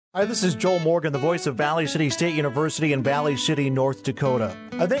Hi, this is Joel Morgan, the voice of Valley City State University in Valley City, North Dakota.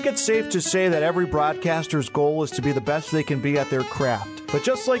 I think it's safe to say that every broadcaster's goal is to be the best they can be at their craft. But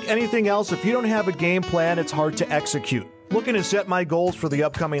just like anything else, if you don't have a game plan, it's hard to execute. Looking to set my goals for the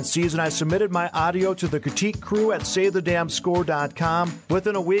upcoming season, I submitted my audio to the critique crew at SayTheDamnScore.com.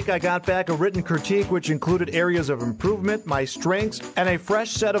 Within a week, I got back a written critique which included areas of improvement, my strengths, and a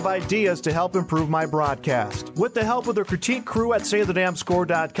fresh set of ideas to help improve my broadcast. With the help of the critique crew at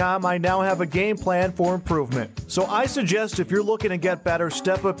SayTheDamnScore.com, I now have a game plan for improvement. So I suggest if you're looking to get better,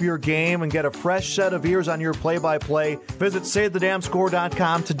 step up your game and get a fresh set of ears on your play-by-play, visit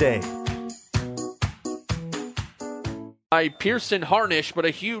SayTheDamnScore.com today. By Pearson Harnish, but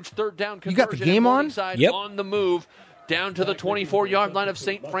a huge third down conversion. You got the game on? Yep. On the move, down to the 24-yard line of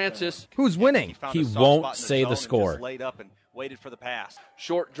St. Francis. Who's winning? He won't say the score. Laid up and waited for the pass.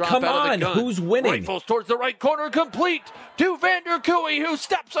 Short drop Come out on, of the gun. who's winning? Rifles towards the right corner, complete to Vander Cooey, who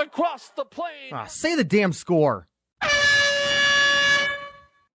steps across the plane. Say the damn score.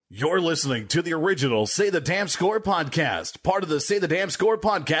 You're listening to the original Say the Damn Score podcast, part of the Say the Damn Score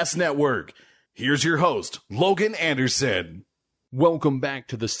podcast network. Here's your host, Logan Anderson. Welcome back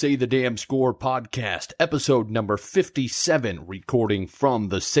to the Say the Damn Score podcast, episode number 57, recording from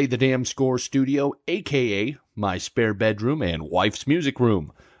the Say the Damn Score studio, a.k.a. my spare bedroom and wife's music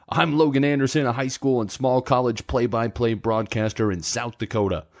room. I'm Logan Anderson, a high school and small college play-by-play broadcaster in South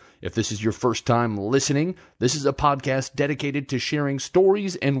Dakota. If this is your first time listening, this is a podcast dedicated to sharing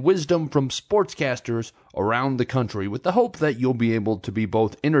stories and wisdom from sportscasters around the country with the hope that you'll be able to be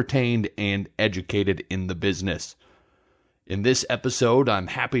both entertained and educated in the business. In this episode, I'm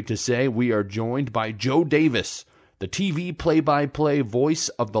happy to say we are joined by Joe Davis, the TV play-by-play voice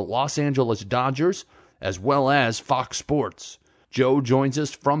of the Los Angeles Dodgers, as well as Fox Sports. Joe joins us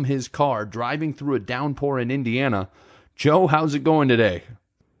from his car driving through a downpour in Indiana. Joe, how's it going today?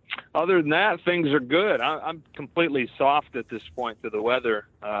 Other than that, things are good. I'm completely soft at this point to the weather.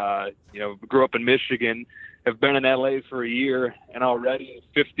 Grew up in Michigan, have been in LA for a year, and already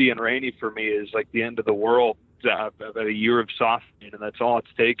 50 and rainy for me is like the end of the world. I've had a year of softening, and that's all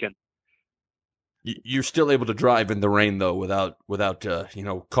it's taken. You're still able to drive in the rain, though, without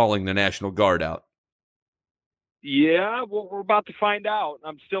calling the National Guard out. Yeah, well, we're about to find out.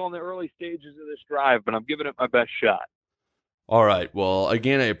 I'm still in the early stages of this drive, but I'm giving it my best shot. All right. Well,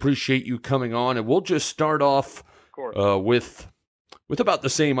 again, I appreciate you coming on, and we'll just start off with about the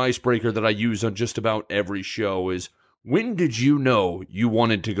same icebreaker that I use on just about every show is, when did you know you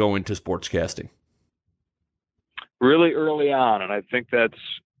wanted to go into sportscasting? Really early on, and I think that's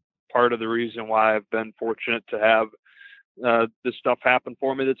part of the reason why I've been fortunate to have this stuff happen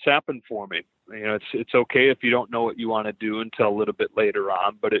for me that's happened for me. You know, it's okay if you don't know what you want to do until a little bit later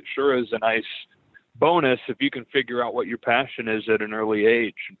on, but it sure is a nice bonus if you can figure out what your passion is at an early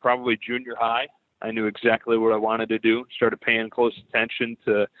age. And probably junior high, I knew exactly what I wanted to do. Started paying close attention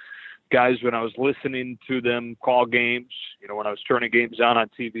to guys when I was listening to them call games. You know, when I was turning games on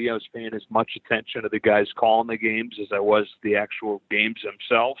TV, I was paying as much attention to the guys calling the games as I was the actual games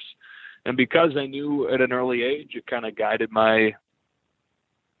themselves. And because I knew at an early age, it kind of guided my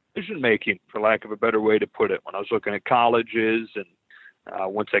decision making, for lack of a better way to put it, when I was looking at colleges and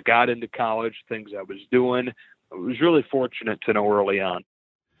once I got into college, things I was doing. I was really fortunate to know early on.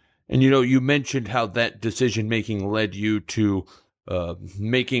 And, you mentioned how that decision-making led you to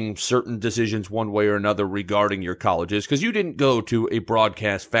making certain decisions one way or another regarding your colleges, because you didn't go to a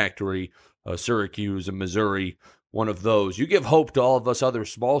broadcast factory, Syracuse and Missouri, one of those. You give hope to all of us other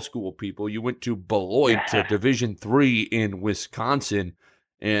small school people. You went to Beloit, to Division III in Wisconsin.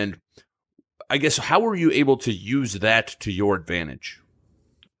 And I guess, how were you able to use that to your advantage?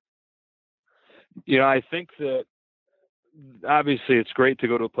 I think that obviously it's great to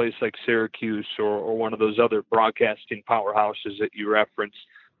go to a place like Syracuse or one of those other broadcasting powerhouses that you referenced,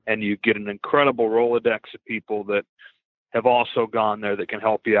 and you get an incredible Rolodex of people that have also gone there that can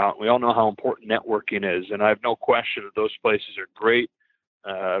help you out. We all know how important networking is, and I have no question that those places are great,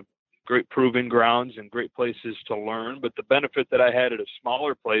 great proving grounds and great places to learn. But the benefit that I had at a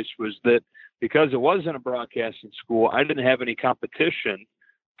smaller place was that because it wasn't a broadcasting school, I didn't have any competition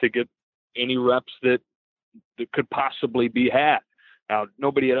to get any reps that could possibly be had. Now,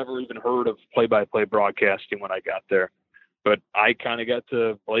 nobody had ever even heard of play-by-play broadcasting when I got there, but I kind of got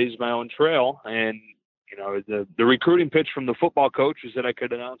to blaze my own trail. And, the recruiting pitch from the football coach is that I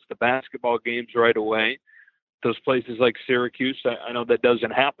could announce the basketball games right away. Those places like Syracuse, I know that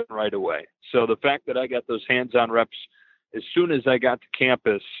doesn't happen right away. So the fact that I got those hands-on reps as soon as I got to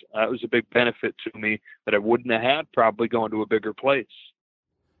campus, it was a big benefit to me that I wouldn't have had probably going to a bigger place.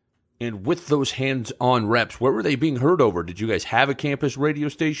 And with those hands-on reps, where were they being heard over? Did you guys have a campus radio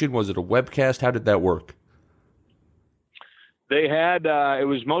station? Was it a webcast? How did that work? They had, it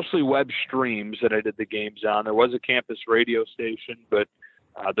was mostly web streams that I did the games on. There was a campus radio station, but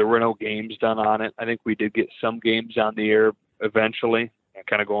there were no games done on it. I think we did get some games on the air eventually. And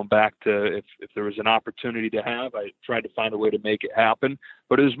kind of going back to if there was an opportunity to have, I tried to find a way to make it happen.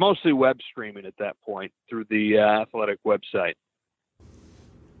 But it was mostly web streaming at that point through the athletic website.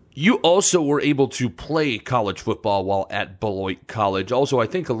 You also were able to play college football while at Beloit College. Also, I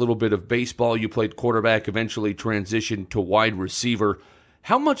think a little bit of baseball. You played quarterback, eventually transitioned to wide receiver.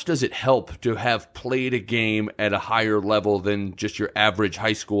 How much does it help to have played a game at a higher level than just your average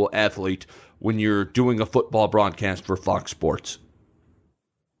high school athlete when you're doing a football broadcast for Fox Sports?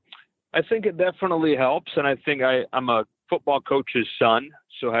 I think it definitely helps, and I think I'm a football coach's son,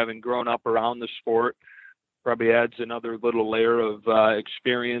 so having grown up around the sport probably adds another little layer of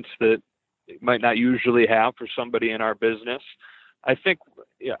experience that you might not usually have for somebody in our business. I think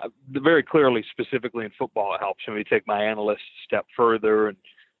very clearly, specifically in football, it helps when we take my analysts a step further and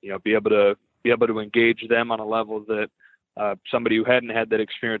be able to engage them on a level that somebody who hadn't had that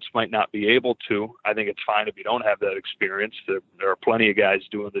experience might not be able to. I think it's fine if you don't have that experience. There are plenty of guys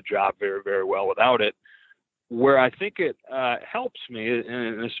doing the job very, very well without it. Where I think it helps me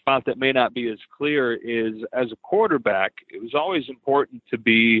in a spot that may not be as clear is as a quarterback, it was always important to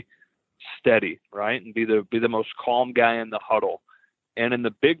be steady, right? And be the most calm guy in the huddle. And in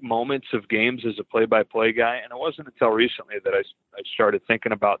the big moments of games as a play-by-play guy, and it wasn't until recently that I started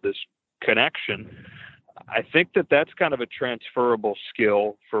thinking about this connection, I think that that's kind of a transferable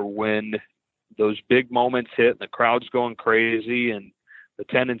skill for when those big moments hit and the crowd's going crazy and the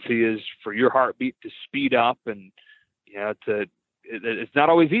tendency is for your heartbeat to speed up, and it's not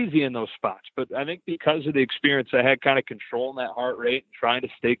always easy in those spots. But I think because of the experience I had, kind of controlling that heart rate and trying to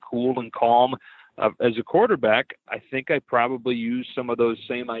stay cool and calm as a quarterback, I think I probably used some of those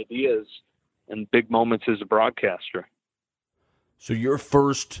same ideas in big moments as a broadcaster. So your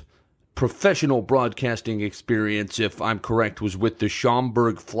first professional broadcasting experience, if I'm correct, was with the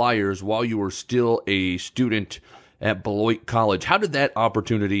Schaumburg Flyers while you were still a student at Beloit College. How did that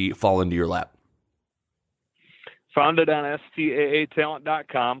opportunity fall into your lap? Found it on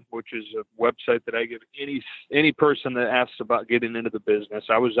staatalent.com, which is a website that I give any person that asks about getting into the business.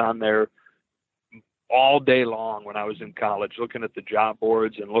 I was on there all day long when I was in college, looking at the job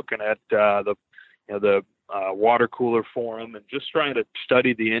boards and looking at the water cooler forum and just trying to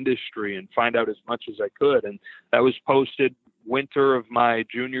study the industry and find out as much as I could. And that was posted winter of my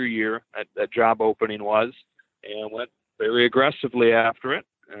junior year. That job opening was. And went very aggressively after it.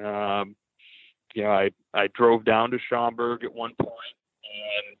 I drove down to Schaumburg at one point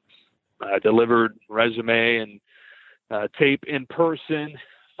and delivered resume and tape in person,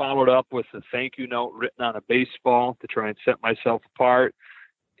 followed up with a thank you note written on a baseball to try and set myself apart.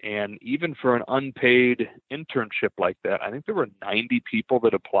 And even for an unpaid internship like that, I think there were 90 people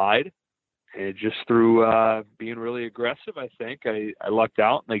that applied. And just through being really aggressive, I think I lucked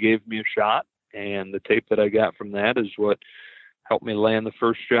out and they gave me a shot. And the tape that I got from that is what helped me land the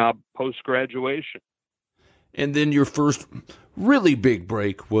first job post-graduation. And then your first really big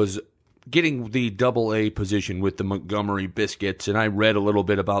break was getting the AA position with the Montgomery Biscuits. And I read a little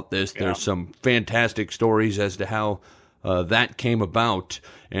bit about this. Yeah. There's some fantastic stories as to how that came about.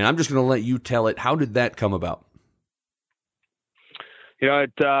 And I'm just going to let you tell it. How did that come about?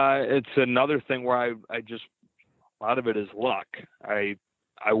 It's another thing where I just, a lot of it is luck.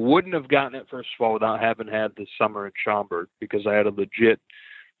 I wouldn't have gotten it, first of all, without having had the summer at Schaumburg, because I had a legit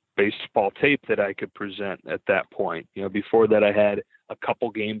baseball tape that I could present at that point. Before that I had a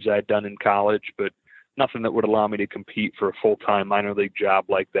couple games I had done in college, but nothing that would allow me to compete for a full-time minor league job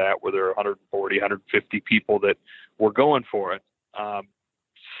like that, where there are 140, 150 people that were going for it.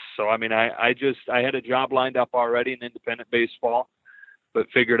 So, I had a job lined up already in independent baseball, but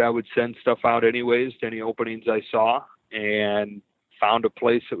figured I would send stuff out anyways to any openings I saw, and found a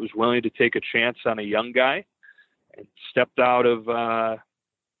place that was willing to take a chance on a young guy, and stepped out of,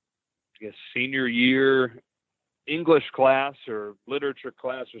 senior year English class or literature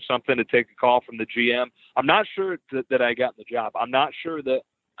class or something to take a call from the GM. I'm not sure that I got the job. I'm not sure that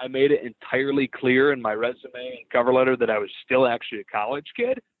I made it entirely clear in my resume and cover letter that I was still actually a college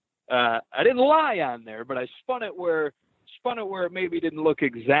kid. I didn't lie on there, but I spun it where it maybe didn't look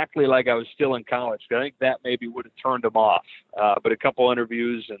exactly like I was still in college. I think that maybe would have turned them off. But a couple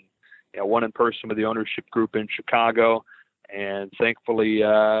interviews and one in person with the ownership group in Chicago, and thankfully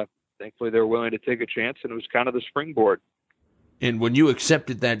they were willing to take a chance, and it was kind of the springboard. And when you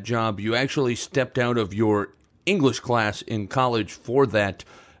accepted that job, you actually stepped out of your English class in college for that.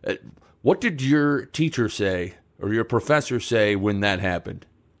 What did your teacher say or your professor say when that happened?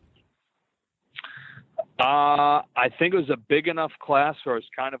 I think it was a big enough class where it was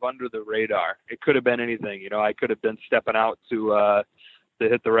kind of under the radar. It could have been anything. I could have been stepping out to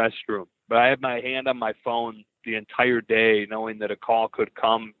hit the restroom. But I had my hand on my phone the entire day, knowing that a call could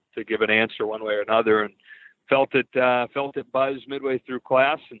come to give an answer one way or another, and felt it buzz midway through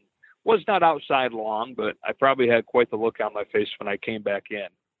class, and was not outside long, but I probably had quite the look on my face when I came back in.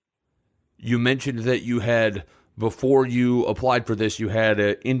 You mentioned that you had, before you applied for this, you had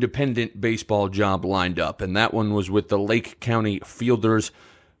an independent baseball job lined up, and that one was with the Lake County Fielders,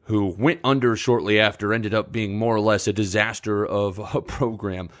 who went under shortly after, ended up being more or less a disaster of a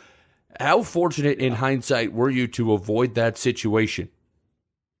program. How fortunate in hindsight were you to avoid that situation?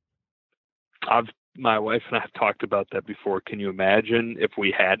 My wife and I have talked about that before. Can you imagine if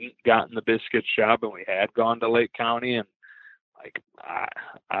we hadn't gotten the Biscuits job and we had gone to Lake County? And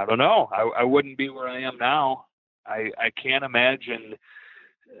I don't know. I wouldn't be where I am now. I can't imagine.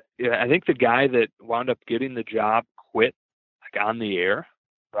 I think the guy that wound up getting the job quit on the air,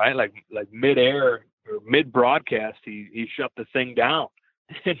 right? Like mid-air or mid-broadcast, he shut the thing down.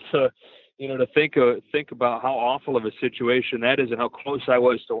 And so, to think about how awful of a situation that is and how close I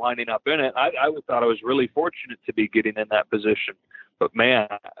was to winding up in it, I thought I was really fortunate to be getting in that position. But man,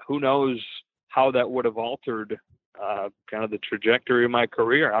 who knows how that would have altered kind of the trajectory of my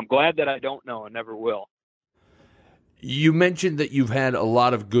career. I'm glad that I don't know and never will. You mentioned that you've had a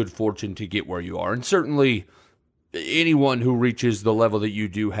lot of good fortune to get where you are, and certainly anyone who reaches the level that you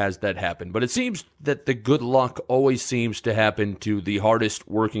do has that happen. But it seems that the good luck always seems to happen to the hardest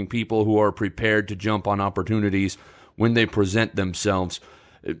working people who are prepared to jump on opportunities when they present themselves.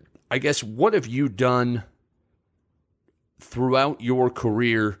 I guess, what have you done throughout your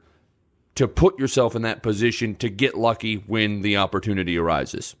career to put yourself in that position to get lucky when the opportunity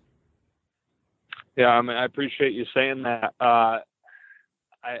arises? Yeah, I appreciate you saying that.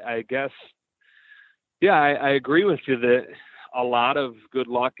 I guess, I agree with you that a lot of good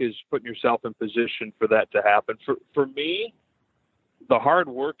luck is putting yourself in position for that to happen. For me, the hard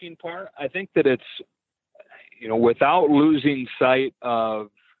working part, I think that it's, without losing sight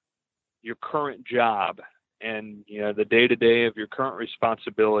of your current job and, the day-to-day of your current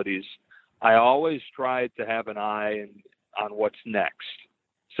responsibilities, I always tried to have an eye on what's next.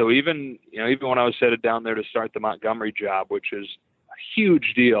 So even when I was headed down there to start the Montgomery job, which is a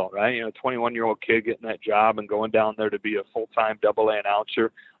huge deal, right? 21-year-old kid getting that job and going down there to be a full-time AA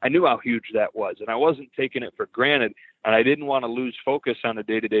announcer, I knew how huge that was, and I wasn't taking it for granted, and I didn't want to lose focus on a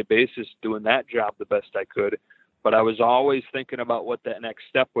day-to-day basis doing that job the best I could, but I was always thinking about what that next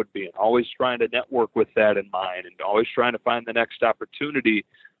step would be, and always trying to network with that in mind, and always trying to find the next opportunity,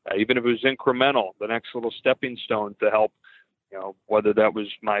 even if it was incremental, the next little stepping stone to help, whether that was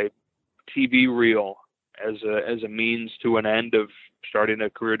my TV reel as a means to an end of starting a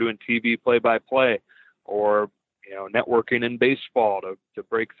career doing TV play-by-play, or, networking in baseball to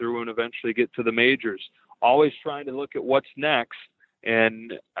break through and eventually get to the majors. Always trying to look at what's next.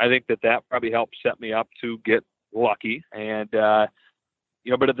 And I think that probably helped set me up to get lucky. And,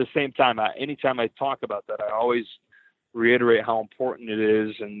 but at the same time, anytime I talk about that, I always reiterate how important it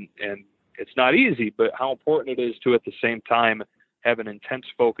is, and it's not easy, but how important it is to, at the same time, have an intense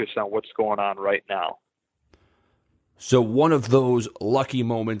focus on what's going on right now. So one of those lucky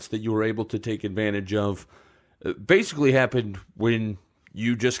moments that you were able to take advantage of basically happened when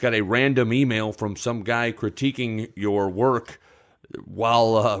you just got a random email from some guy critiquing your work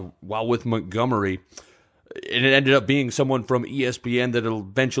while with Montgomery. And it ended up being someone from ESPN that will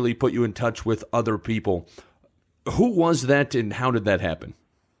eventually put you in touch with other people. Who was that, and how did that happen?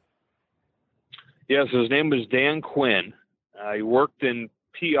 Yes, his name was Dan Quinn. He worked in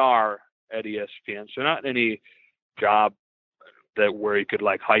PR at ESPN, so not any job where he could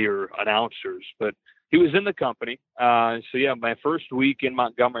hire announcers, but he was in the company. My first week in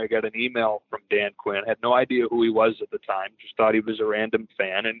Montgomery, I got an email from Dan Quinn. I had no idea who he was at the time. Just thought he was a random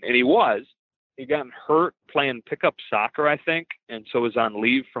fan, and he was. He got hurt playing pickup soccer, I think, and so was on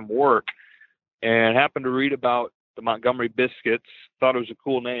leave from work, and happened to read about the Montgomery Biscuits, thought it was a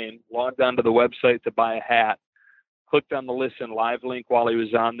cool name, logged onto the website to buy a hat, clicked on the Listen Live link while he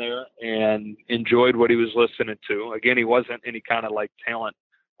was on there, and enjoyed what he was listening to. Again, he wasn't any kind of talent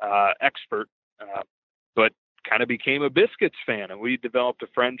expert, but kind of became a Biscuits fan, and we developed a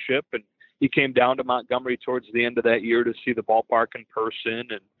friendship, and he came down to Montgomery towards the end of that year to see the ballpark in person,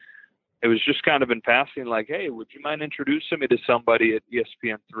 and it was just kind of in passing, hey, would you mind introducing me to somebody at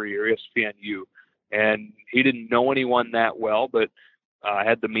ESPN3 or ESPNU? And he didn't know anyone that well, but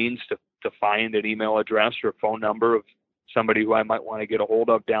had the means to find an email address or a phone number of somebody who I might want to get a hold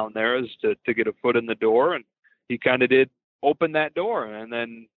of down there is to get a foot in the door. And he kind of did open that door. And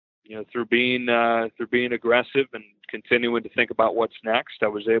then, through being aggressive and continuing to think about what's next, I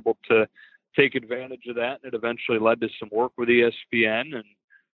was able to take advantage of that. And it eventually led to some work with ESPN. And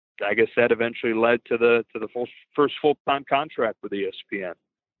I guess that eventually led to the first full-time contract with ESPN.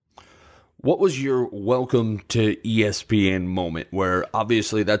 What was your welcome to ESPN moment, where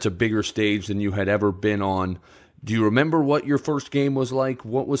obviously that's a bigger stage than you had ever been on? Do you remember what your first game was like?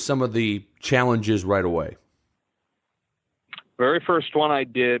 What was some of the challenges right away? Very first one I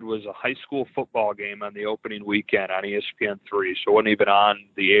did was a high school football game on the opening weekend on ESPN3. So it wasn't even on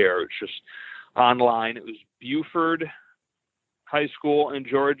the air. It was just online. It was Buford High School in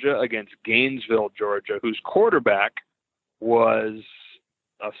Georgia against Gainesville, Georgia, whose quarterback was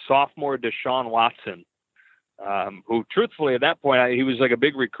a sophomore, Deshaun Watson, who truthfully at that point, he was like a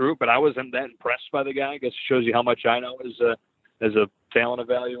big recruit, but I wasn't that impressed by the guy. I guess it shows you how much I know as a talent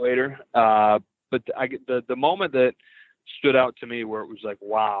evaluator. But the moment that stood out to me where it was like,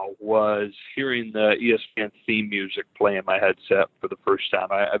 wow, was hearing the ESPN theme music play in my headset for the first time.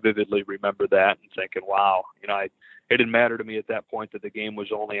 I vividly remember that and thinking, wow, it didn't matter to me at that point that the game was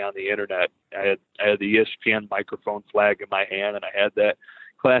only on the internet. I had the ESPN microphone flag in my hand, and I had that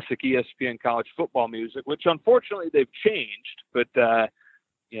classic ESPN college football music, which unfortunately they've changed, but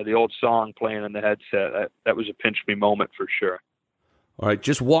the old song playing in the headset, that was a pinch me moment for sure. All right,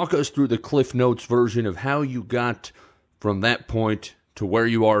 just walk us through the Cliff Notes version of how you got from that point to where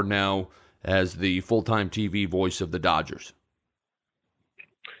you are now as the full-time TV voice of the Dodgers.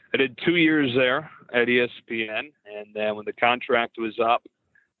 I did 2 years there at ESPN, and then when the contract was up,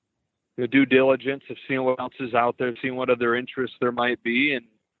 due diligence of seeing what else is out there, seeing what other interests there might be, and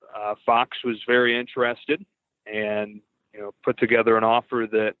Fox was very interested and put together an offer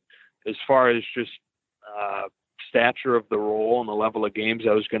that, as far as just stature of the role and the level of games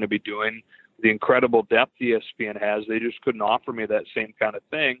I was going to be doing, the incredible depth ESPN has, they just couldn't offer me that same kind of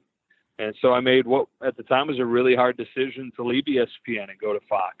thing. And so I made what at the time was a really hard decision to leave ESPN and go to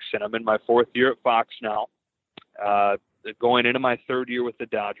Fox. And I'm in my 4th year at Fox now. Going into my 3rd year with the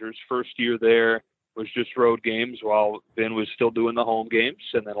Dodgers. First year there was just road games while Ben was still doing the home games.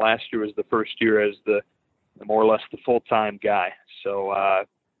 And then last year was the first year as the more or less the full-time guy. So, a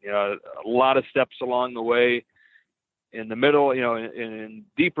lot of steps along the way in the middle, and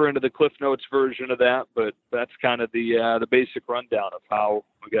deeper into the Cliff Notes version of that. But that's kind of the basic rundown of how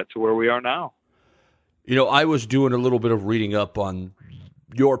we got to where we are now. I was doing a little bit of reading up on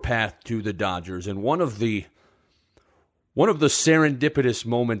your path to the Dodgers, and one of the serendipitous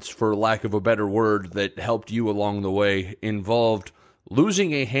moments, for lack of a better word, that helped you along the way involved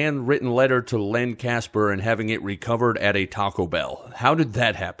losing a handwritten letter to Len Kasper and having it recovered at a Taco Bell. How did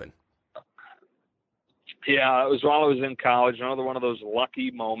that happen? Yeah, it was while I was in college. Another one of those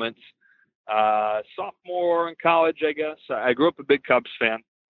lucky moments. Sophomore in college, I guess. I grew up a big Cubs fan.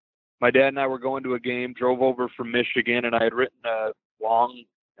 My dad and I were going to a game, drove over from Michigan, and I had written a long,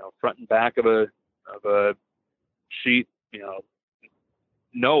 front and back of a sheet,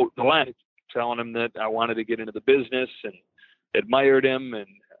 note to Len, telling him that I wanted to get into the business and admired him, and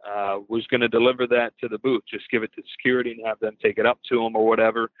was going to deliver that to the booth, just give it to security and have them take it up to him or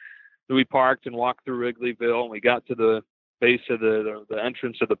whatever. So we parked and walked through Wrigleyville, and we got to the base of the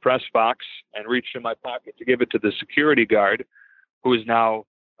entrance of the press box and reached in my pocket to give it to the security guard, who is now,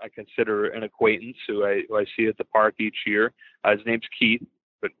 I consider, an acquaintance who I see at the park each year. His name's Keith,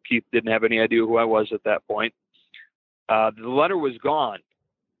 but Keith didn't have any idea who I was at that point. The letter was gone,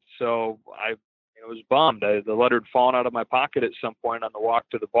 so I was bummed. The letter had fallen out of my pocket at some point on the walk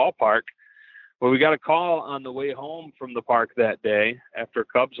to the ballpark. Well, we got a call on the way home from the park that day after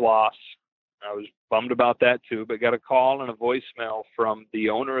Cubs loss. I was bummed about that too, but got a call and a voicemail from the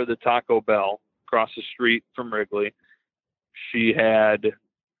owner of the Taco Bell across the street from Wrigley. She had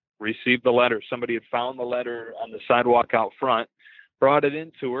received the letter. Somebody had found the letter on the sidewalk out front, brought it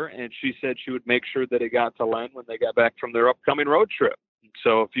into her, and she said she would make sure that it got to Len when they got back from their upcoming road trip.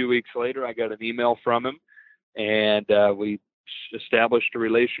 So a few weeks later, I got an email from him, and we established a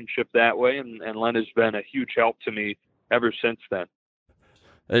relationship that way, and Len has been a huge help to me ever since then.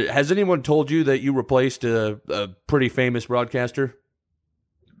 Has anyone told you that you replaced a pretty famous broadcaster?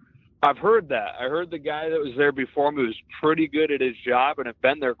 I've heard that. I heard the guy that was there before me was pretty good at his job and had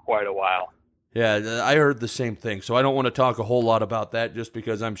been there quite a while. Yeah, I heard the same thing, so I don't want to talk a whole lot about that just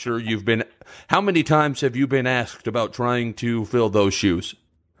because I'm sure you've been... How many times have you been asked about trying to fill those shoes?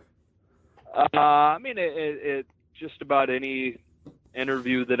 It just about any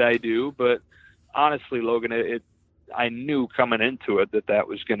interview that I do, but honestly, Logan, I knew coming into it that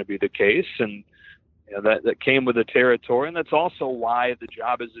was going to be the case, and that came with the territory, and that's also why the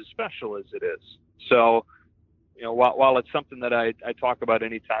job is as special as it is. So, while it's something that I talk about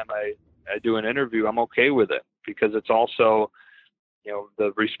anytime I do an interview, I'm okay with it, because it's also,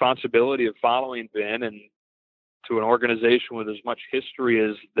 the responsibility of following Ben and to an organization with as much history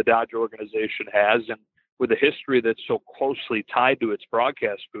as the Dodger organization has, and with a history that's so closely tied to its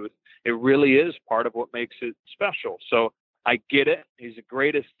broadcast booth, it really is part of what makes it special. So I get it. He's the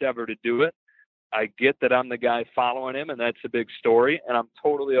greatest ever to do it. I get that I'm the guy following him, and that's a big story, and I'm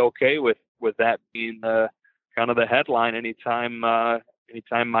totally okay with that being kind of the headline anytime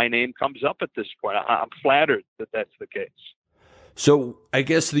my name comes up at this point. I'm flattered that that's the case. So I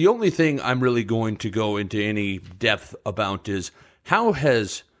guess the only thing I'm really going to go into any depth about is, how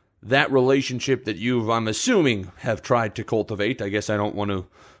has that relationship that I'm assuming, have tried to cultivate — I guess I don't want to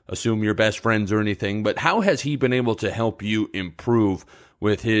assume you're best friends or anything — but how has he been able to help you improve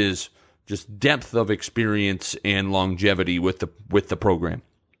with his just depth of experience and longevity with the program?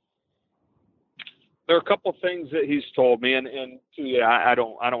 There are a couple things that he's told me, and I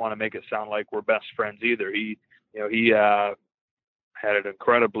don't want to make it sound like we're best friends either. He had an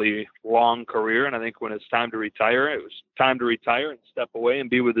incredibly long career, and I think when it's time to retire, it was time to retire and step away and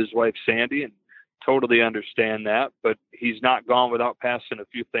be with his wife Sandy, and totally understand that. But he's not gone without passing a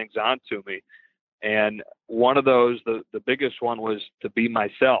few things on to me, and one of those, the biggest one, was to be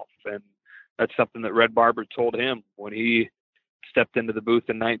myself, and that's something that Red Barber told him when he stepped into the booth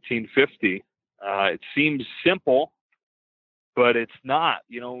in 1950. It seems simple, but it's not.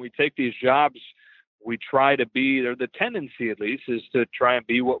 When we take these jobs, we try to be, or the tendency at least is to try and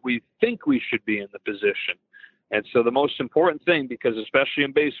be what we think we should be in the position. And so the most important thing, because especially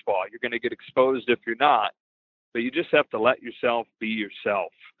in baseball, you're going to get exposed if you're not, but you just have to let yourself be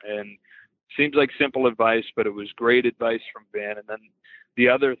yourself. And it seems like simple advice, but it was great advice from Ben. And then the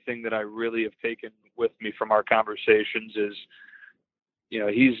other thing that I really have taken with me from our conversations is,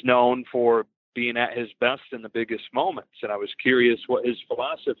 he's known for being at his best in the biggest moments. And I was curious what his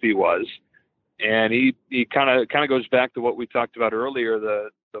philosophy was. And he kind of goes back to what we talked about earlier, the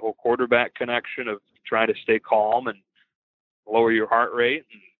whole quarterback connection of trying to stay calm and lower your heart rate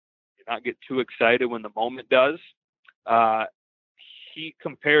and not get too excited when the moment does. He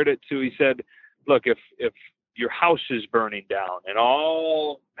compared it to, he said, look, if your house is burning down and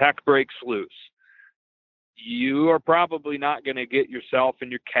all heck breaks loose, you are probably not going to get yourself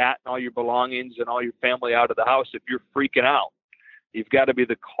and your cat and all your belongings and all your family out of the house if you're freaking out. You've got to be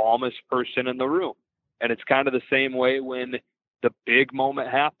the calmest person in the room. And it's kind of the same way when the big moment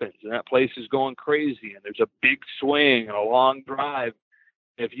happens and that place is going crazy and there's a big swing and a long drive.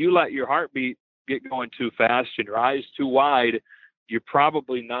 If you let your heartbeat get going too fast and your eyes too wide, you're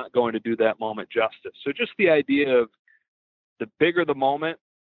probably not going to do that moment justice. So just the idea of the bigger the moment,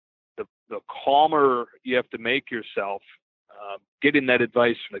 the calmer you have to make yourself, getting that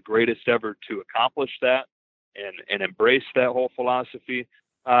advice from the greatest ever to accomplish that and embrace that whole philosophy.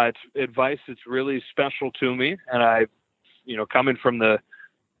 It's advice that's really special to me. And I, coming from the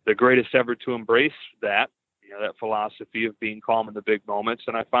greatest ever to embrace that, that philosophy of being calm in the big moments.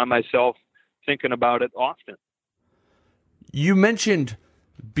 And I find myself thinking about it often. You mentioned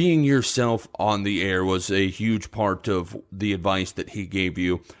being yourself on the air was a huge part of the advice that he gave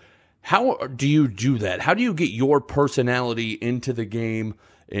you. How do you do that? How do you get your personality into the game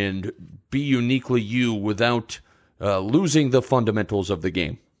and be uniquely you without losing the fundamentals of the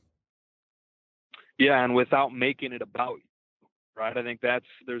game? Yeah, and without making it about you, right? I think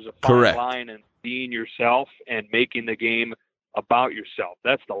there's a fine Correct. line in being yourself and making the game about yourself.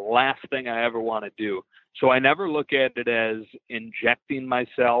 That's the last thing I ever want to do. So I never look at it as injecting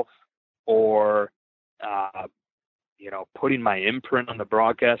myself or, putting my imprint on the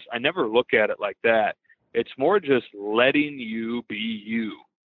broadcast. I never look at it like that. It's more just letting you be you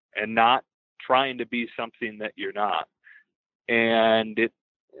and not trying to be something that you're not. And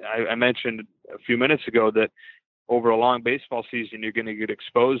I mentioned a few minutes ago that over a long baseball season, you're going to get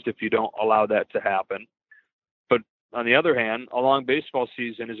exposed if you don't allow that to happen. But on the other hand, a long baseball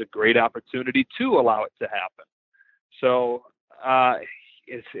season is a great opportunity to allow it to happen. So I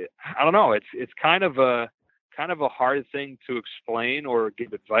don't know. It's kind of a hard thing to explain or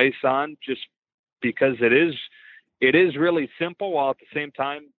give advice on, just because it is really simple while at the same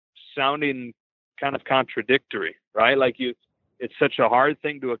time sounding kind of contradictory, right? Like it's such a hard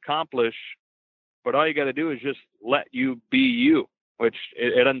thing to accomplish, but all you got to do is just let you be you, which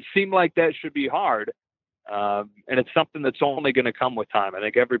it doesn't seem like that should be hard. And it's something that's only going to come with time. I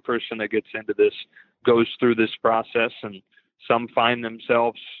think every person that gets into this goes through this process, and some find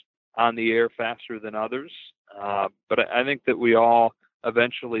themselves on the air faster than others. But I think that we all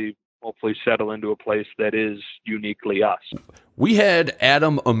eventually hopefully settle into a place that is uniquely us. We had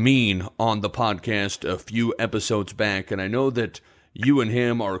Adam Amin on the podcast a few episodes back, and I know that you and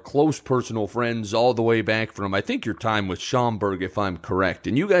him are close personal friends all the way back from, I think, your time with Schaumburg, if I'm correct.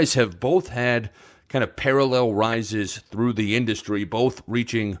 And you guys have both had kind of parallel rises through the industry, both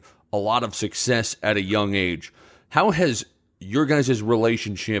reaching a lot of success at a young age. How has your guys'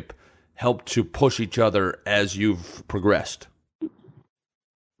 relationship helped to push each other as you've progressed?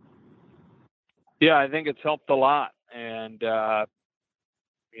 Yeah, I think it's helped a lot. And,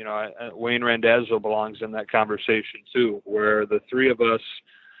 Wayne Randazzo belongs in that conversation too, where the three of us,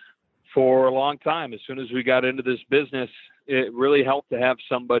 for a long time, as soon as we got into this business, it really helped to have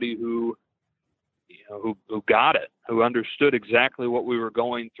somebody who got it, who understood exactly what we were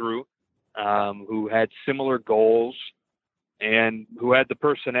going through, who had similar goals, and who had the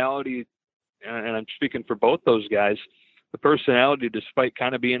personality, and I'm speaking for both those guys, the personality, despite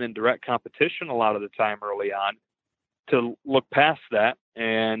kind of being in direct competition a lot of the time early on, to look past that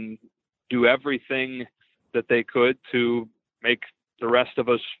and do everything that they could to make the rest of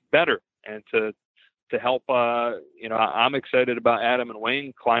us better and to help. I'm excited about Adam and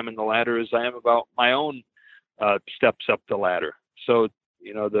Wayne climbing the ladder as I am about my own steps up the ladder. So,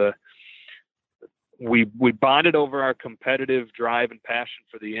 we bonded over our competitive drive and passion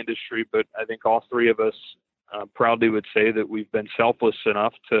for the industry, but I think all three of us proudly would say that we've been selfless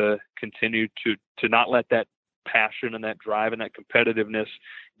enough to continue to not let that passion and that drive and that competitiveness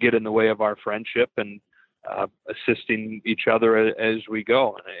get in the way of our friendship and assisting each other as we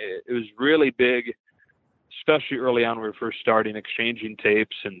go. And it was really big, especially early on when we were first starting, exchanging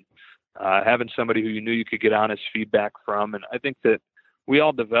tapes and having somebody who you knew you could get honest feedback from. And I think that we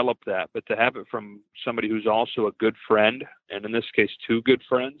all developed that, but to have it from somebody who's also a good friend, and in this case, two good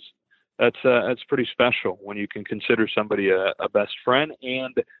friends, that's pretty special when you can consider somebody a best friend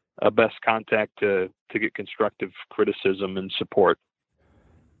and a best contact to get constructive criticism and support.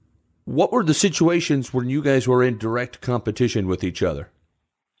 What were the situations when you guys were in direct competition with each other?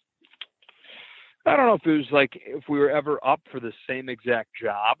 I don't know if it was like if we were ever up for the same exact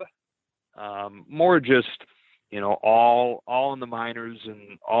job. More just, all in the minors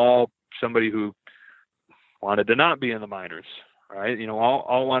and all somebody who wanted to not be in the minors. Right.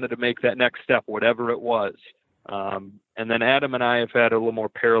 All wanted to make that next step, whatever it was. And then Adam and I have had a little more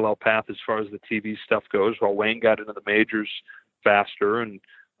parallel path as far as the TV stuff goes, while Wayne got into the majors faster. And,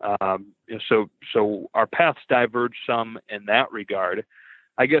 so our paths diverged some in that regard.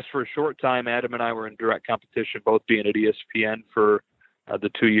 I guess for a short time, Adam and I were in direct competition, both being at ESPN for the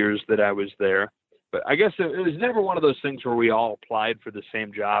 2 years that I was there. But I guess it was never one of those things where we all applied for the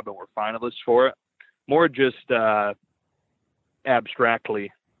same job and were finalists for it. More just,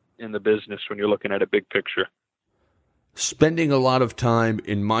 abstractly in the business when you're looking at a big picture. Spending a lot of time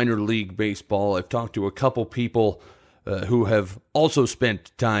in minor league baseball, I've talked to a couple people who have also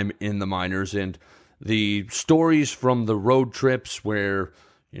spent time in the minors, and the stories from the road trips where,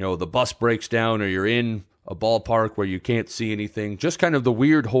 the bus breaks down or you're in a ballpark where you can't see anything, just kind of the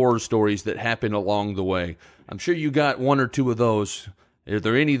weird horror stories that happen along the way. I'm sure you got one or two of those. Are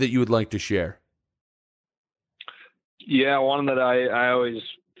there any that you would like to share? Yeah, one that I always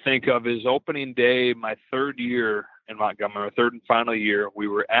think of is opening day, my third year in Montgomery, our third and final year. We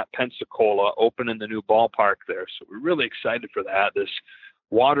were at Pensacola opening the new ballpark there. So we're really excited for that. This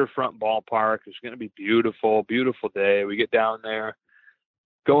waterfront ballpark is going to be beautiful, beautiful day. We get down there,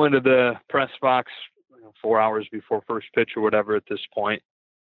 go into the press box 4 hours before first pitch or whatever at this point.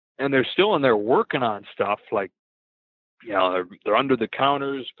 And they're still in there working on stuff like, they're under the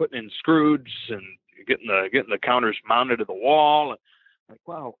counters, putting in screws and getting the counters mounted to the wall. Like,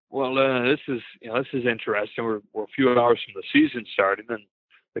 wow, well, this is interesting. We're a few hours from the season starting, and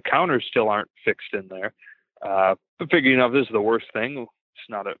the counters still aren't fixed in there. But figuring if this is the worst thing, it's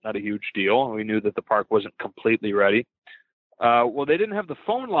not a huge deal. We knew that the park wasn't completely ready. Well, they didn't have the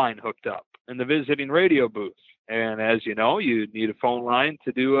phone line hooked up in the visiting radio booth, and as you know, you need a phone line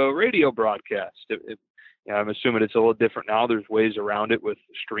to do a radio broadcast. I'm assuming it's a little different now. There's ways around it with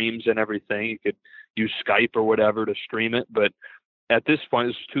streams and everything. You could use Skype or whatever to stream it. But at this point,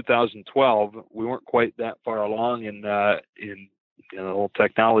 this was 2012. We weren't quite that far along in the whole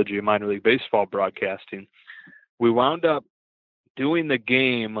technology of minor league baseball broadcasting. We wound up doing the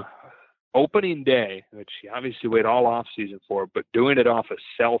game opening day, which you obviously wait all off season for, but doing it off a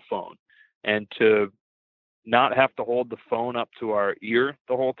cell phone, and to not have to hold the phone up to our ear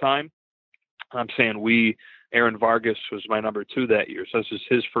the whole time. I'm saying Aaron Vargas was my number 2 that year. So this was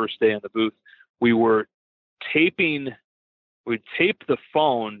his first day in the booth. We'd tape the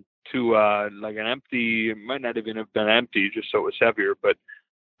phone to like an empty, it might not even have been empty just so it was heavier, but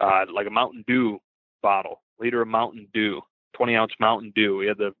like a Mountain Dew bottle, liter of Mountain Dew, 20-ounce Mountain Dew. We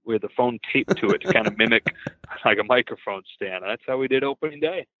had the phone taped to it to kind of mimic like a microphone stand. That's how we did opening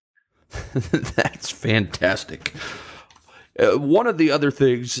day. That's fantastic. One of the other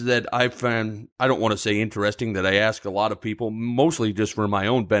things that I found, I don't want to say interesting, that I ask a lot of people, mostly just for my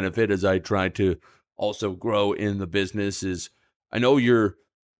own benefit as I try to also grow in the business, is I know you're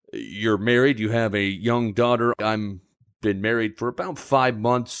married, you have a young daughter. I'm been married for about 5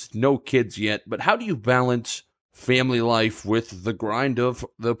 months, no kids yet, but how do you balance family life with the grind of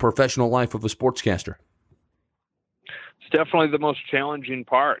the professional life of a sportscaster? It's definitely the most challenging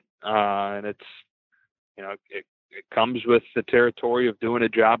part. And it's, it comes with the territory of doing a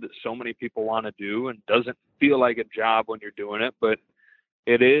job that so many people want to do and doesn't feel like a job when you're doing it, but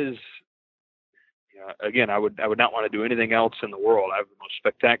it is, again, I would not want to do anything else in the world. I have the most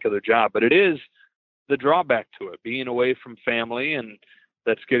spectacular job, but it is the drawback to it, being away from family, and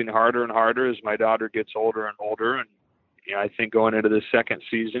that's getting harder and harder as my daughter gets older and older. And, I think going into the second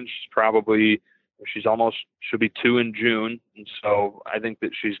season, she'll be 2 in June. And so I think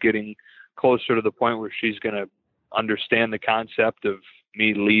that she's getting closer to the point where she's going to understand the concept of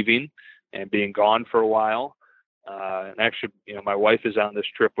me leaving and being gone for a while. And actually, my wife is on this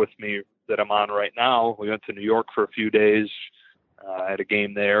trip with me that I'm on right now. We went to New York for a few days, had a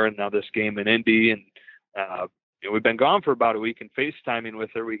game there, and now this game in Indy. And, we've been gone for about a week, and FaceTiming with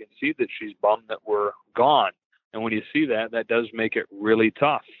her, we can see that she's bummed that we're gone. And when you see that, that does make it really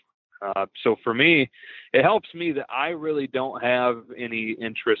tough. So for me, it helps me that I really don't have any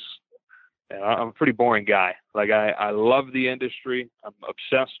interest. I'm a pretty boring guy. Like I love the industry. I'm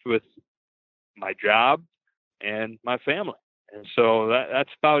obsessed with my job and my family. And so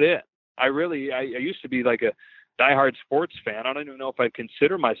that's about it. I used to be like a diehard sports fan. I don't even know if I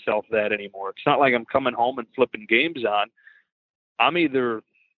consider myself that anymore. It's not like I'm coming home and flipping games on. I'm either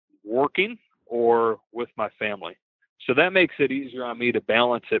working or with my family. So that makes it easier on me to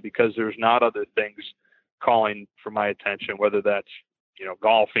balance it because there's not other things calling for my attention, whether that's,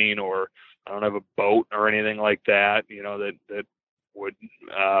 golfing, or I don't have a boat or anything like that, that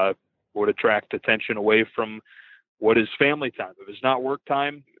would attract attention away from what is family time. If it's not work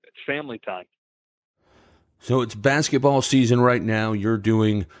time, it's family time. So it's basketball season right now. You're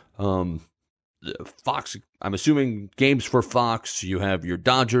doing Fox, I'm assuming, games for Fox. You have your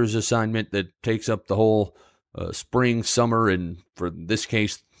Dodgers assignment that takes up the whole spring, summer, and for this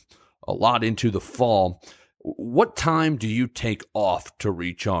case, a lot into the fall. What time do you take off to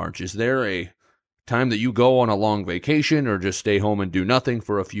recharge? Is there a time that you go on a long vacation or just stay home and do nothing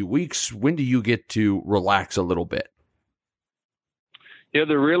for a few weeks? When do you get to relax a little bit? Yeah,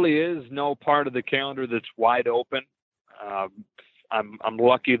 there really is no part of the calendar that's wide open. I'm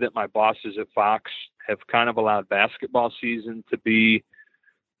lucky that my bosses at Fox have kind of allowed basketball season to be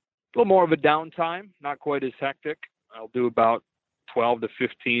a little more of a downtime, not quite as hectic. I'll do about 12 to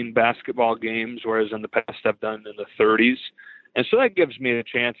 15 basketball games, whereas in the past I've done in the 30s. And so that gives me a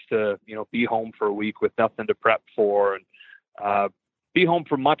chance to, be home for a week with nothing to prep for, and be home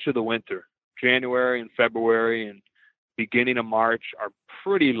for much of the winter. January and February and beginning of March are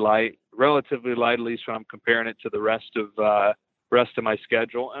pretty light, relatively light, at least when I'm comparing it to the rest of my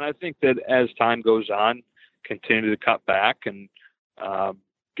schedule. And I think that as time goes on, continue to cut back and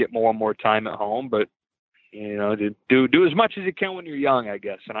get more and more time at home. But to do as much as you can when you're young, I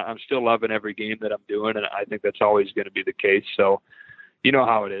guess. And I'm still loving every game that I'm doing, and I think that's always going to be the case. So you know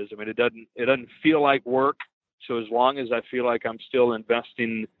how it is. I mean, it doesn't feel like work. So as long as I feel like I'm still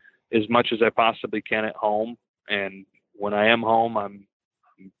investing as much as I possibly can at home, and when I am home, I'm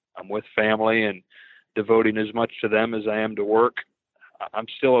with family and devoting as much to them as I am to work, I'm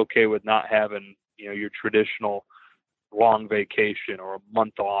still okay with not having, your traditional long vacation or a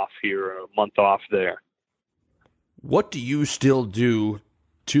month off here or a month off there. What do you still do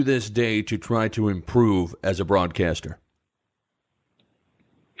to this day to try to improve as a broadcaster?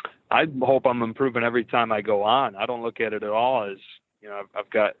 I hope I'm improving every time I go on. I don't look at it at all as, I've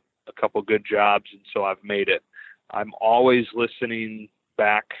got a couple good jobs, and so I've made it. I'm always listening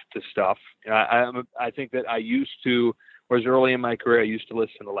back to stuff. I think that I used to, whereas early in my career, I used to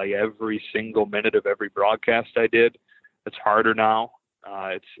listen to like every single minute of every broadcast I did. It's harder now.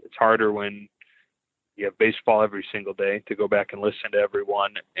 It's harder when you have baseball every single day to go back and listen to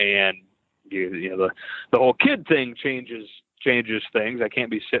everyone. And the whole kid thing changes things. I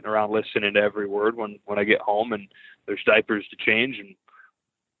can't be sitting around listening to every word when I get home and there's diapers to change and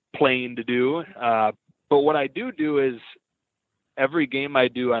playing to do. But what I do is every game I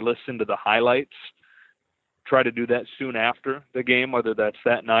do, I listen to the highlights, try to do that soon after the game, whether that's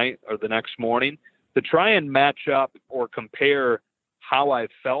that night or the next morning, to try and match up or compare how I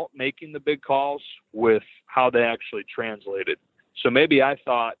felt making the big calls with how they actually translated. So maybe I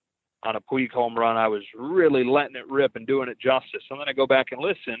thought on a Puig home run, I was really letting it rip and doing it justice. And then I go back and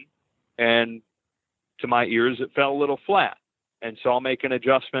listen, and to my ears, it fell a little flat. And so I'll make an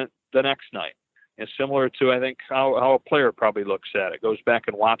adjustment the next night. And similar to, I think, how a player probably looks at it, goes back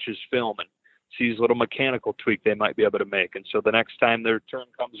and watches film and sees a little mechanical tweak they might be able to make. And so the next time their turn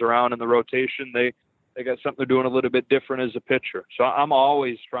comes around in the rotation, they got something they're doing a little bit different as a pitcher. So I'm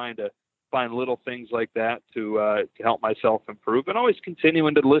always trying to find little things like that to help myself improve, and always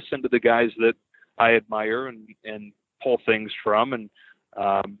continuing to listen to the guys that I admire and pull things from, and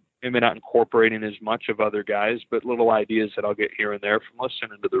maybe not incorporating as much of other guys, but little ideas that I'll get here and there from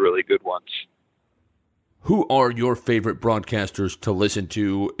listening to the really good ones. Who are your favorite broadcasters to listen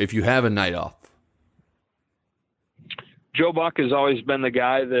to if you have a night off? Joe Buck has always been the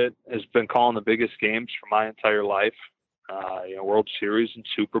guy that has been calling the biggest games for my entire life. World Series and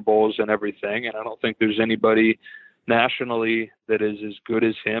Super Bowls and everything. And I don't think there's anybody nationally that is as good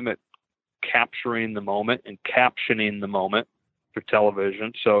as him at capturing the moment and captioning the moment for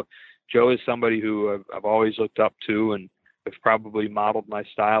television. So Joe is somebody who I've always looked up to and have probably modeled my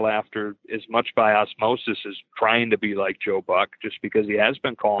style after as much by osmosis as trying to be like Joe Buck, just because he has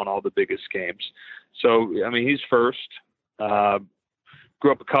been calling all the biggest games. So, I mean, he's first.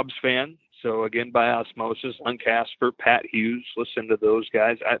 Grew up a Cubs fan. So again, by osmosis, Len Casper, Pat Hughes, listen to those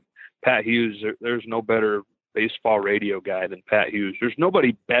guys. Pat Hughes, there's no better baseball radio guy than Pat Hughes. There's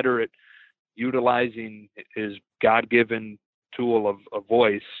nobody better at utilizing his God-given tool of a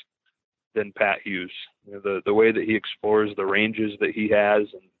voice than Pat Hughes. The way that he explores the ranges that he has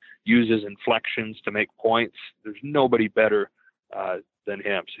and uses inflections to make points, there's nobody better than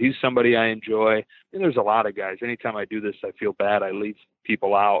him. So he's somebody I enjoy. And there's a lot of guys. Anytime I do this, I feel bad. I leave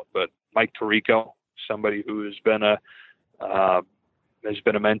people out, but Mike Tirico, somebody who has been a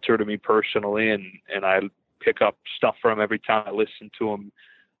mentor to me personally, and I pick up stuff from him every time I listen to him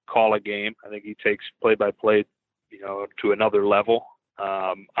call a game. I think he takes play-by-play, to another level.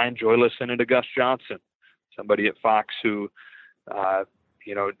 I enjoy listening to Gus Johnson, somebody at Fox who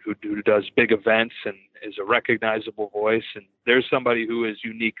does big events and is a recognizable voice. And there's somebody who is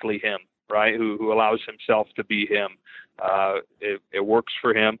uniquely him, right? Who allows himself to be him. It works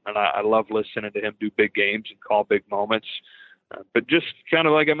for him. And I love listening to him do big games and call big moments. But just kind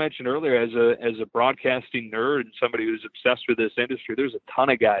of like I mentioned earlier, as a broadcasting nerd and somebody who's obsessed with this industry, there's a ton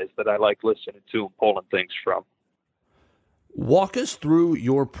of guys that I like listening to and pulling things from. Walk us through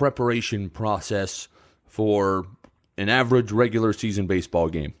your preparation process for an average regular season baseball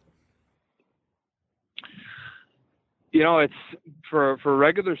game. It's for a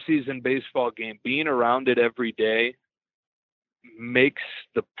regular season baseball game, being around it every day makes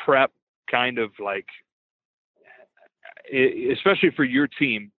the prep kind of like, especially for your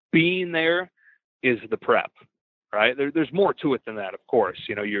team, being there is the prep, right? There's more to it than that, of course.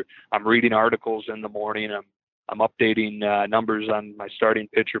 I'm reading articles in the morning. I'm updating numbers on my starting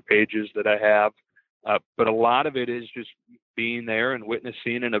pitcher pages that I have. But a lot of it is just being there and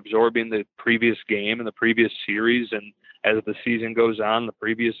witnessing and absorbing the previous game and the previous series. And as the season goes on, the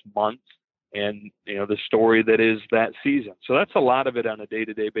previous month and, the story that is that season. So that's a lot of it on a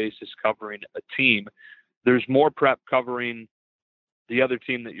day-to-day basis covering a team. There's more prep covering the other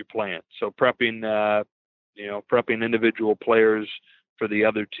team that you're playing. So prepping individual players for the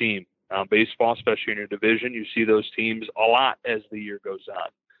other team. Baseball, especially in your division, you see those teams a lot as the year goes on.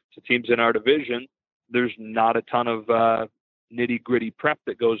 So teams in our division, there's not a ton of nitty-gritty prep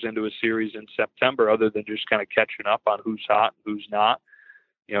that goes into a series in September other than just kind of catching up on who's hot and who's not.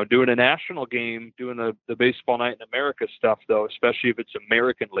 Doing a national game, doing the Baseball Night in America stuff, though, especially if it's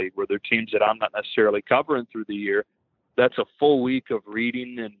American League, where they're teams that I'm not necessarily covering through the year, that's a full week of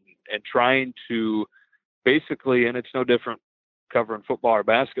reading and trying to basically, and it's no different covering football or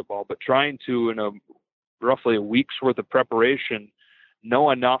basketball, but trying to, in roughly a week's worth of preparation,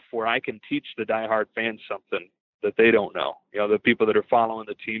 know enough where I can teach the diehard fans something that they don't know. The people that are following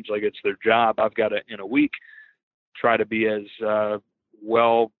the teams like it's their job, I've got to, in a week, try to be as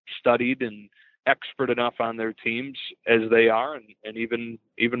well studied and expert enough on their teams as they are, and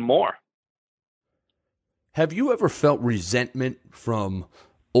even more. Have you ever felt resentment from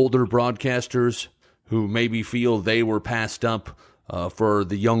older broadcasters who maybe feel they were passed up for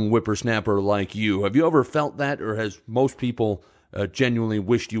the young whippersnapper like you? Have you ever felt that, or has most people genuinely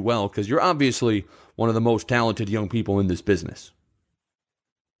wished you well? Because you're obviously one of the most talented young people in this business.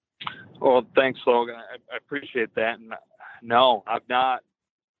 Well, thanks, Logan. I appreciate that. And no, I've not.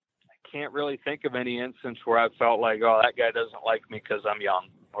 I can't really think of any instance where I've felt like, oh, that guy doesn't like me because I'm young,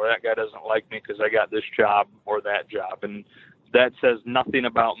 or that guy doesn't like me because I got this job or that job. And that says nothing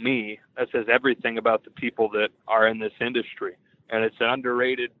about me. That says everything about the people that are in this industry. And it's an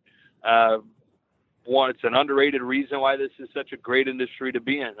underrated it's an underrated reason why this is such a great industry to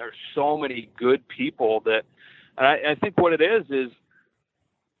be in. There's so many good people that, and I think what it is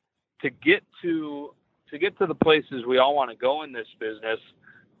to get to the places we all want to go in this business,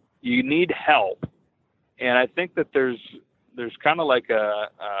 you need help. And I think that there's kind of like a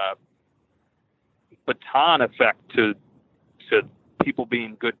baton effect to people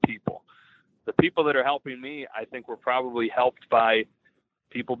being good people. The people that are helping me, I think, were probably helped by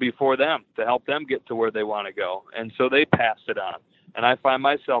people before them to help them get to where they want to go. And so they pass it on. And I find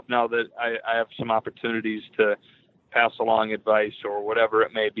myself now that I have some opportunities to pass along advice or whatever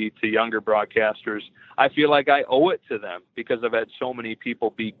it may be to younger broadcasters. I feel like I owe it to them because I've had so many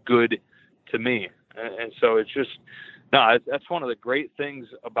people be good to me. And so it's just, no, that's one of the great things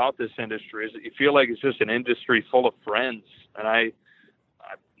about this industry is that you feel like it's just an industry full of friends. And I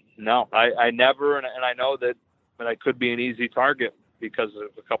never, and I know that I could be an easy target because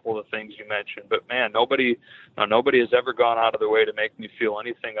of a couple of the things you mentioned, but man, nobody has ever gone out of their way to make me feel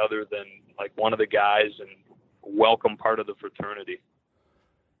anything other than like one of the guys and welcome part of the fraternity.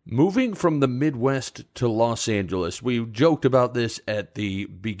 Moving from the Midwest to Los Angeles, we joked about this at the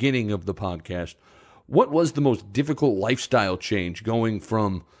beginning of the podcast. What was the most difficult lifestyle change going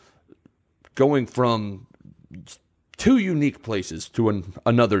from two unique places to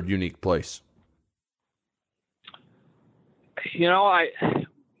another unique place? I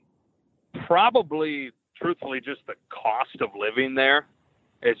probably, truthfully, just the cost of living there.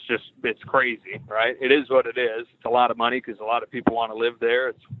 It's crazy, right? It is what it is. It's a lot of money because a lot of people want to live there.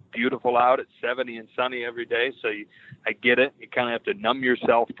 It's beautiful out. It's 70 and sunny every day. So I get it. You kind of have to numb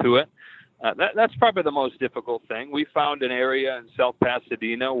yourself to it. That's probably the most difficult thing. We found an area in South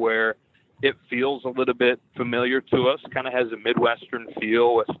Pasadena where it feels a little bit familiar to us, kind of has a Midwestern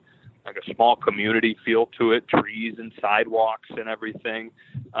feel with like a small community feel to it, trees and sidewalks and everything.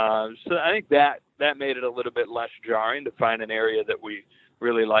 So I think that made it a little bit less jarring to find an area that we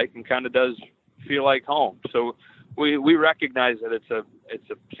really like and kind of does feel like home. So we recognize that it's a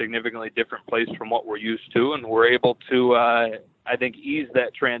significantly different place from what we're used to, and we're able to, I think, ease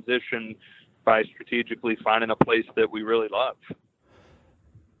that transition by strategically finding a place that we really love.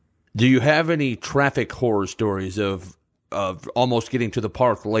 Do you have any traffic horror stories of almost getting to the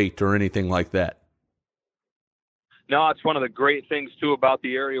park late or anything like that? No, it's one of the great things too about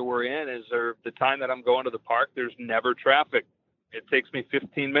the area we're in is the time that I'm going to the park, there's never traffic. It takes me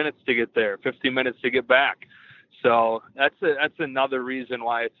 15 minutes to get there, 15 minutes to get back. So that's another reason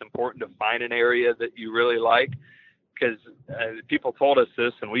why it's important to find an area that you really like, because people told us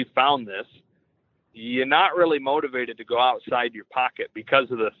this and we found this. You're not really motivated to go outside your pocket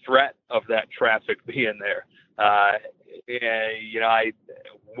because of the threat of that traffic being there.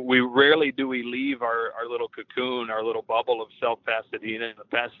 We rarely do we leave our little cocoon, our little bubble of South Pasadena and the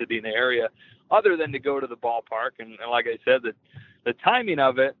Pasadena area, other than to go to the ballpark. And like I said, the timing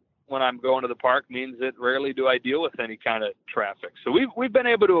of it when I'm going to the park means that rarely do I deal with any kind of traffic. So we've been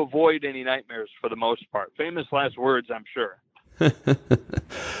able to avoid any nightmares for the most part. Famous last words, I'm sure.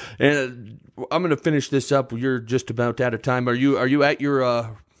 And I'm going to finish this up. You're just about out of time. Are you at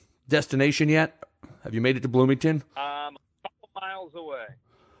your destination yet? Have you made it to Bloomington? A couple miles away.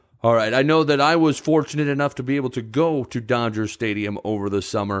 All right. I know that I was fortunate enough to be able to go to Dodger Stadium over the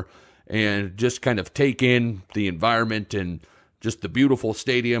summer and just kind of take in the environment and just the beautiful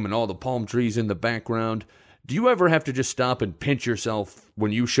stadium and all the palm trees in the background. Do you ever have to just stop and pinch yourself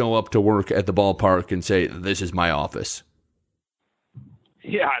when you show up to work at the ballpark and say, this is my office?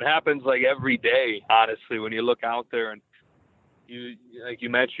 Yeah, it happens like every day, honestly, when you look out there and you, like you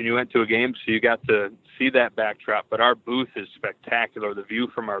mentioned, you went to a game, so you got to see that backdrop, but our booth is spectacular. The view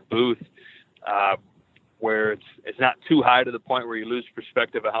from our booth, where it's not too high to the point where you lose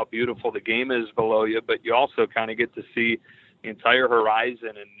perspective of how beautiful the game is below you, but you also kind of get to see the entire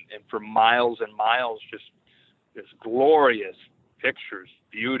horizon and for miles and miles, just glorious pictures,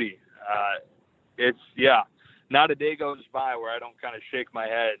 beauty. Not a day goes by where I don't kind of shake my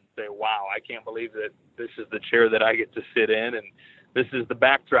head and say, wow, I can't believe that this is the chair that I get to sit in, and this is the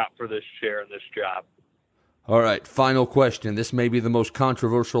backdrop for this chair and this job. All right, final question. This may be the most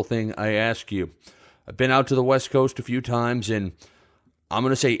controversial thing I ask you. I've been out to the West Coast a few times, and I'm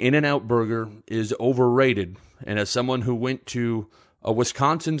going to say In-N-Out Burger is overrated. And as someone who went to a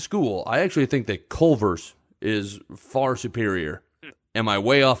Wisconsin school, I actually think that Culver's is far superior. Am I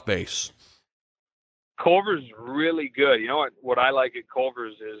way off base? Culver's really good. You know what I like at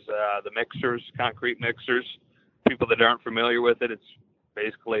Culver's is the mixers, concrete mixers. People that aren't familiar with it, it's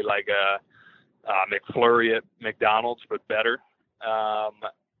basically like McFlurry at McDonald's, but better. My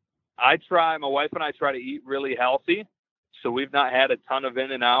wife and I try to eat really healthy, so we've not had a ton of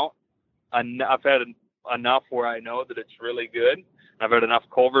In-N-Out. I've had enough where I know that it's really good. I've had enough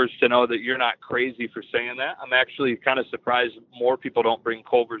Culver's to know that you're not crazy for saying that. I'm actually kind of surprised more people don't bring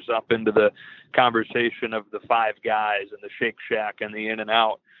Culver's up into the conversation of the Five Guys and the Shake Shack and the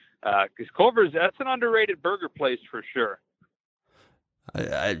In-N-Out. Because Culver's, that's an underrated burger place for sure.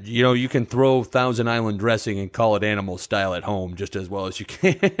 You can throw Thousand Island dressing and call it animal style at home just as well as you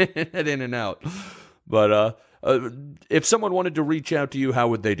can at In-N-Out. But if someone wanted to reach out to you, how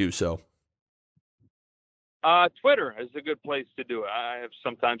would they do so? Twitter is a good place to do it. I have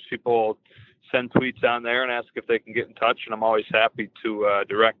sometimes people send tweets on there and ask if they can get in touch, and I'm always happy to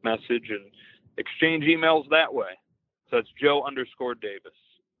direct message and exchange emails that way. So it's Joe_Davis.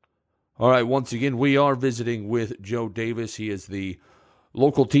 All right, once again, we are visiting with Joe Davis. He is the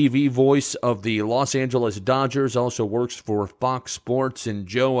local TV voice of the Los Angeles Dodgers, also works for Fox Sports. And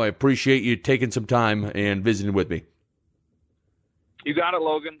Joe, I appreciate you taking some time and visiting with me. You got it,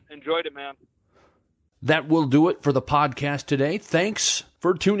 Logan. Enjoyed it, man. That will do it for the podcast today. Thanks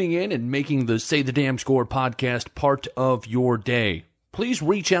for tuning in and making the Say the Damn Score podcast part of your day. Please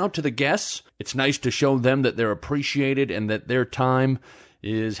reach out to the guests. It's nice to show them that they're appreciated and that their time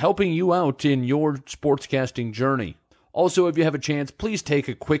is helping you out in your sportscasting journey. Also, if you have a chance, please take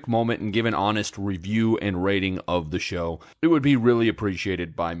a quick moment and give an honest review and rating of the show. It would be really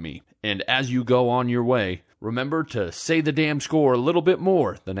appreciated by me. And as you go on your way, remember to say the damn score a little bit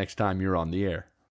more the next time you're on the air.